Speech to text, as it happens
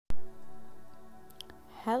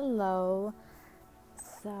Hello.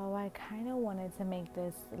 So I kind of wanted to make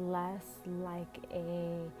this less like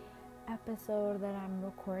a episode that I'm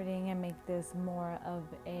recording and make this more of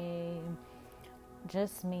a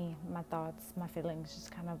just me, my thoughts, my feelings,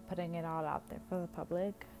 just kind of putting it all out there for the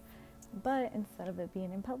public. But instead of it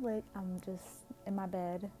being in public, I'm just in my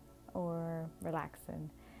bed or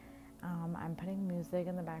relaxing. I'm putting music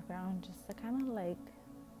in the background just to kind of like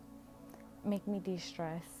make me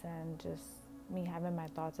de-stress, and just me having my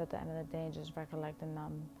thoughts at the end of the day and just recollecting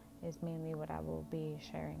them is mainly what I will be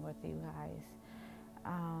sharing with you guys.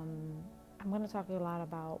 um, I'm going to talk a lot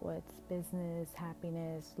about what's business,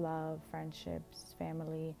 happiness, love, friendships,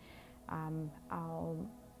 family. I'll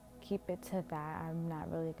keep it to that. I'm not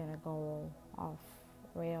really going to go off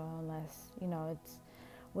rail unless it's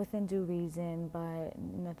within due reason, but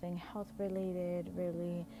nothing health related,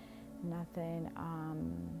 really. Nothing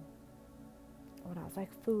what else,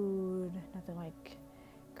 like food, nothing like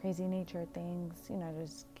crazy nature things,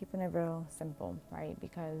 just keeping it real simple, right?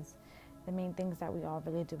 Because the main things that we all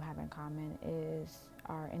really do have in common is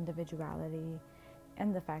our individuality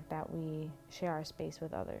and the fact that we share our space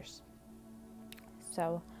with others.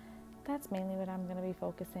 So that's mainly what I'm going to be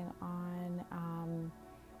focusing on.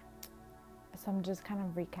 So I'm just kind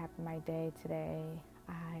of recapping my day today.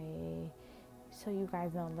 So you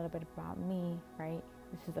guys know a little bit about me, right?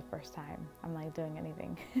 This is the first time I'm like doing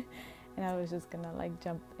anything. And I was just gonna like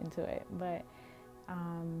jump into it. But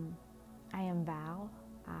I am Val.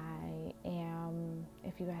 I am,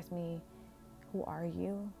 if you ask me, who are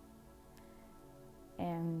you?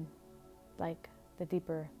 And like the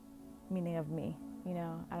deeper meaning of me,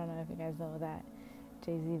 I don't know if you guys know that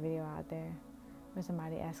Jay-Z video out there where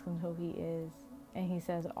somebody asks him who he is, and he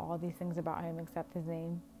says all these things about him except his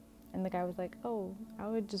name. And the guy was like, oh, I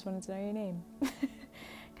would just wanted to know your name.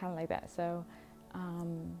 Kind of like that. So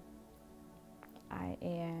I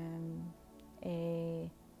am a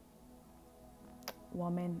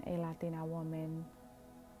woman, a Latina woman.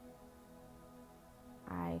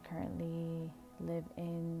 I currently live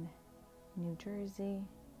in New Jersey.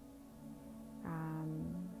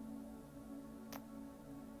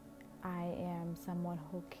 I am someone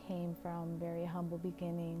who came from very humble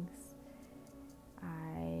beginnings.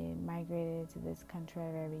 I migrated to this country at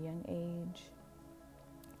a very young age.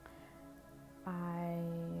 I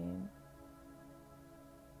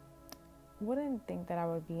wouldn't think that I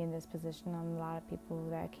would be in this position. A lot of people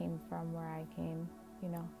that came from where I came,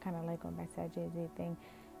 kind of like going back to that Jay-Z thing,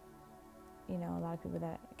 a lot of people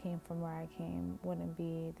that came from where I came wouldn't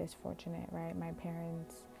be this fortunate, right? My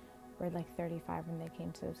parents were like 35 when they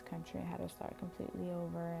came to this country and had to start completely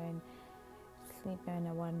over and sleep in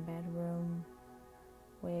a one bedroom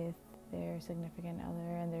with their significant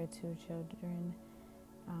other and their two children.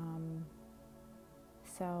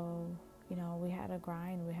 So, we had to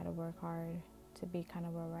grind, we had to work hard to be kind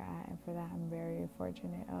of where we're at, and for that I'm very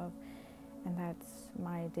fortunate of. And that's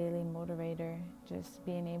my daily motivator, just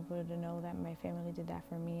being able to know that my family did that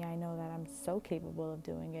for me. I know that I'm so capable of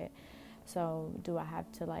doing it. So do I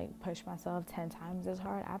have to like push myself 10 times as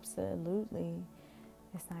hard? Absolutely.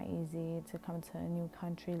 It's not easy to come to a new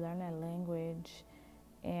country, learn a language,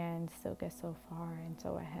 and still get so far and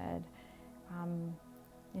so ahead.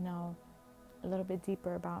 A little bit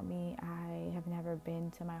deeper about me, I have never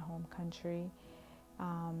been to my home country.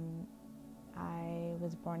 I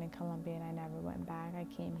was born in Colombia and I never went back. I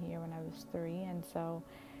came here when I was 3, and so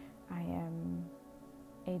I am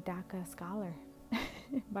a DACA scholar,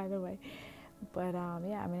 by the way. But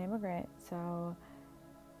yeah, I'm an immigrant, so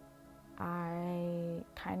I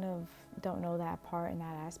kind of don't know that part and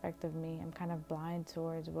that aspect of me. I'm kind of blind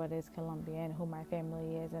towards what is Colombian, who my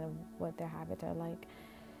family is, and what their habits are like.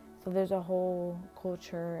 So there's a whole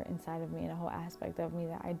culture inside of me and a whole aspect of me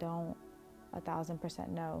that I don't 1,000%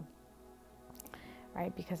 know,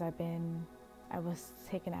 right? Because I was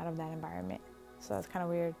taken out of that environment. So that's kind of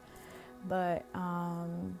weird. But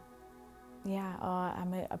yeah,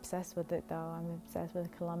 I'm obsessed with it though. I'm obsessed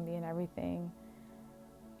with Colombia and everything.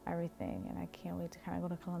 And I can't wait to kind of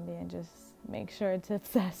go to Colombia and just make sure it's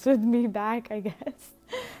obsessed with me back, I guess.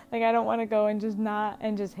 Like I don't want to go and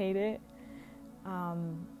just hate it.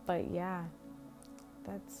 But yeah,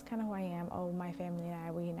 that's kind of who I am. Oh, my family and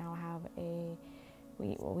I, we now have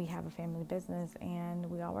we have a family business and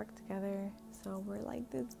we all work together. So we're like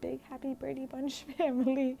this big happy Brady Bunch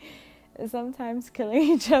family, sometimes killing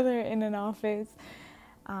each other in an office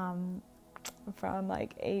from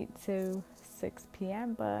like 8 to 6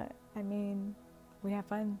 p.m. But I mean, we have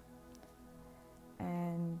fun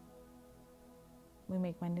and we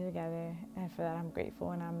make money together, and for that I'm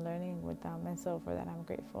grateful, and I'm learning with them, and so for that I'm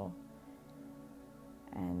grateful.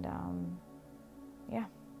 And yeah.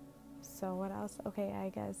 So what else? Okay, I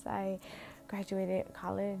guess I graduated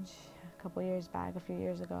college a few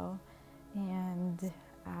years ago, and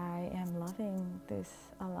I am loving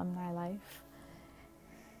this alumni life.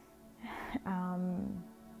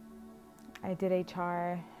 I did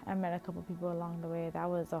HR. I met a couple people along the way. That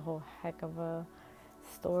was a whole heck of a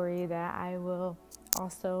story that I will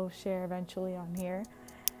also share eventually on here.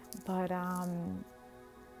 But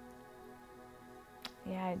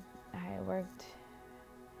yeah, I worked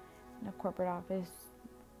in a corporate office.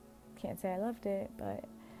 Can't say I loved it, but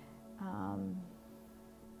I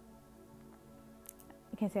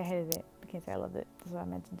can't say I hated it. I can't say I loved it. That's what I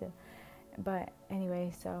meant to do. But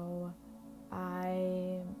anyway, so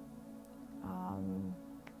I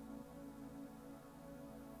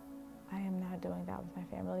am not doing that with my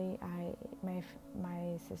family.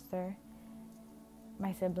 My sister,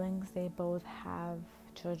 my siblings, they both have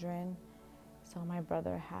children. So my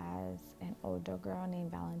brother has an older girl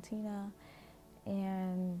named Valentina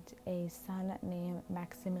and a son named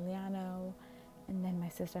Maximiliano, and then my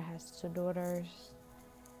sister has two daughters,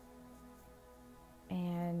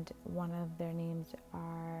 and one of their names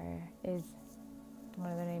is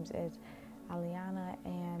Aliana,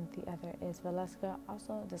 and the other is Valeska.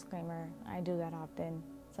 Also, disclaimer, I do that often.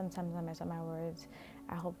 Sometimes I mess up my words.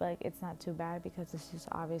 I hope it's not too bad because this is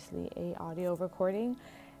obviously a audio recording,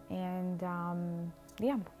 and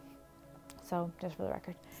yeah. So just for the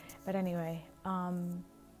record. But anyway, I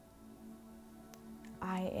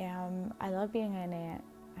love being an aunt.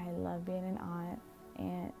 I love being an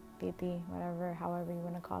aunt, titi, however you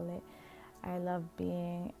want to call it. I love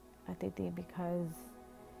being a titi because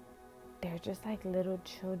they're just like little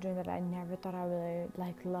children that I never thought I would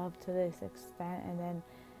love to this extent. And then,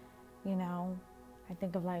 I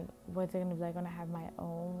think of what's it gonna be like when I have my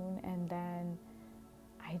own. And then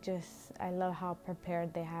I love how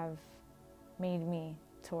prepared they have made me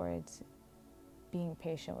towards being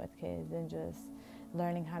patient with kids and just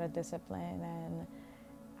learning how to discipline and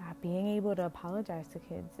being able to apologize to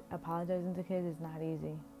kids. Apologizing to kids is not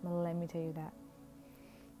easy. Let me tell you that.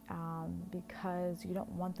 Because you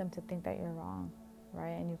don't want them to think that you're wrong,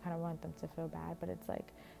 right? And you kind of want them to feel bad, but it's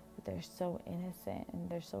they're so innocent and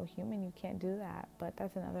they're so human. You can't do that. But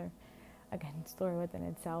that's another, again, story within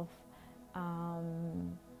itself.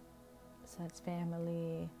 So that's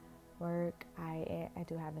family, work. I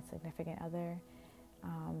do have a significant other.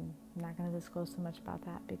 I'm not going to disclose too much about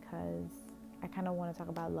that because I kind of want to talk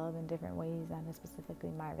about love in different ways and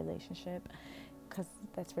specifically my relationship because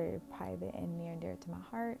that's very private and near and dear to my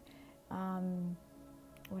heart.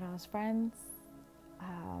 What else? Friends.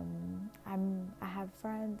 I have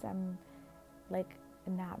friends. I'm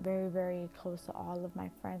not very, very close to all of my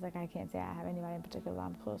friends. I can't say I have anybody in particular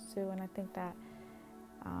I'm close to, and I think that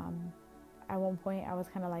at one point I was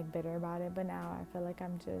kind of bitter about it, but now I feel like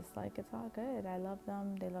I'm just it's all good. I love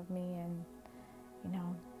them, they love me, and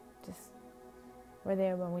just we're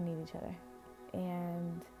there when we need each other.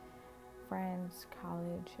 And friends,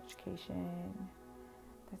 college, education,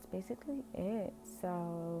 that's basically it.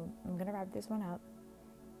 So I'm gonna wrap this one up.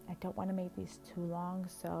 I don't want to make these too long,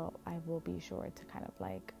 so I will be sure to kind of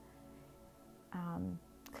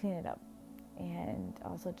clean it up and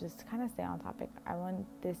also just kind of stay on topic. I want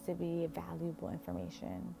this to be valuable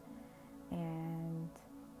information and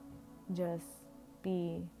just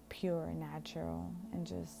be pure and natural and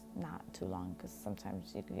just not too long because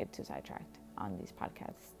sometimes you can get too sidetracked on these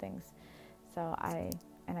podcast things. So I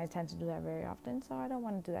tend to do that very often, so I don't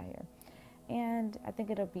want to do that here. And I think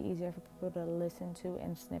it'll be easier for people to listen to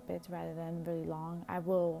in snippets rather than really long. I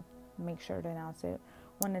will make sure to announce it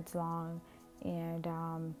when it's long and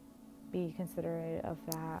be considerate of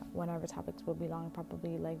that. Whenever topics will be long,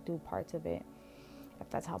 probably do parts of it if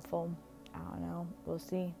that's helpful. I don't know. We'll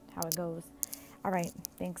see how it goes. All right.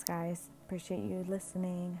 Thanks, guys. Appreciate you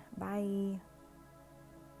listening. Bye.